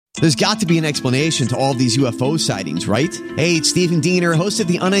There's got to be an explanation to all of these UFO sightings, right? Hey, it's Stephen Diener, host of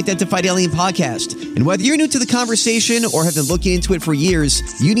the Unidentified Alien Podcast. And whether you're new to the conversation or have been looking into it for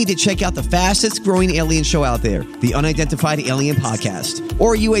years, you need to check out the fastest growing alien show out there, the Unidentified Alien Podcast,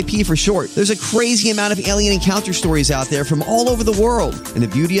 or UAP for short. There's a crazy amount of alien encounter stories out there from all over the world. And the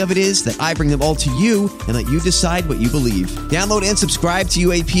beauty of it is that I bring them all to you and let you decide what you believe. Download and subscribe to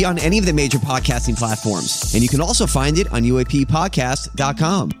UAP on any of the major podcasting platforms. And you can also find it on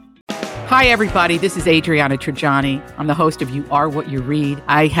UAPpodcast.com. Hi, everybody. This is Adriana Trajani. I'm the host of You Are What You Read.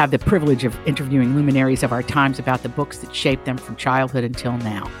 I have the privilege of interviewing luminaries of our times about the books that shaped them from childhood until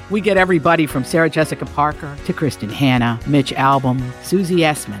now. We get everybody from Sarah Jessica Parker to Kristen Hanna, Mitch Albom, Susie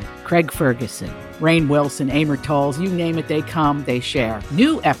Essman, Craig Ferguson, Rainn Wilson, Amor Tolls, you name it, they come, they share.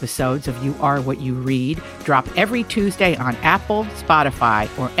 New episodes of You Are What You Read drop every Tuesday on Apple, Spotify,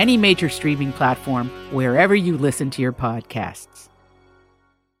 or any major streaming platform wherever you listen to your podcasts.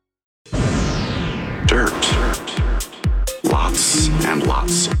 Dirt. Lots and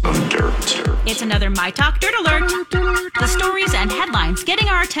lots of dirt. It's another My Talk Dirt Alert. The stories and headlines getting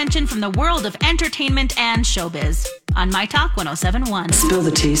our attention from the world of entertainment and showbiz. On My Talk 107.1. Spill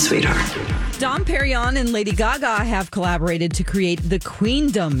the tea, sweetheart. Dom Perignon and Lady Gaga have collaborated to create The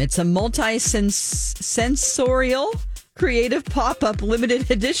Queendom. It's a multi-sensorial creative pop-up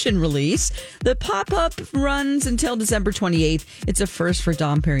limited edition release. The pop-up runs until December 28th. It's a first for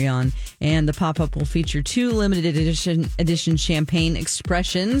Dom Perignon, and the pop-up will feature 2 limited edition champagne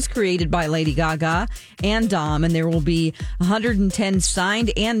expressions created by Lady Gaga and Dom, and there will be 110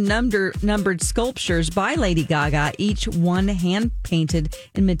 signed and numbered sculptures by Lady Gaga, each one hand-painted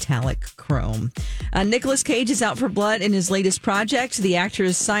in metallic chrome. Nicolas Cage is out for blood in his latest project. The actor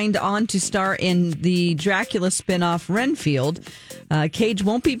is signed on to star in the Dracula spinoff Renfield. Cage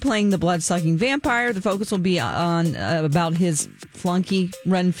won't be playing the blood-sucking vampire. The focus will be on about his flunky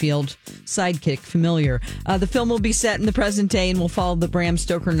Renfield sidekick, Familiar. The film will be set in the present day and will follow the Bram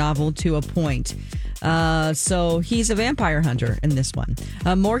Stoker novel to a point. So he's a vampire hunter in this one.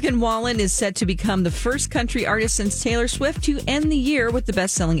 Morgan Wallen is set to become the first country artist since Taylor Swift to end the year with the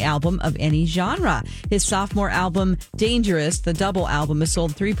best-selling album of any genre. His sophomore album, Dangerous, the double album, has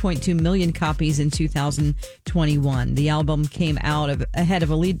sold 3.2 million copies in 2021. The album came out ahead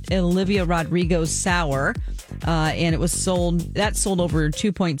of Olivia Rodrigo's Sour, and it sold over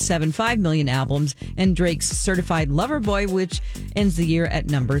 2.75 million albums, and Drake's Certified Lover Boy, which ends the year at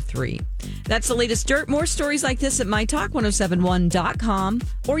number 3. That's the latest dirt. More stories like this at mytalk1071.com,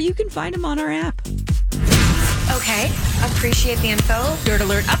 or you can find them on our app. Okay, appreciate the info. Dirt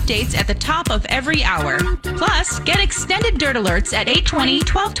Alert updates at the top of every hour. Plus, get extended Dirt Alerts at 8:20,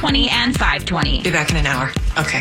 12:20, and 5:20. Be back in an hour. Okay.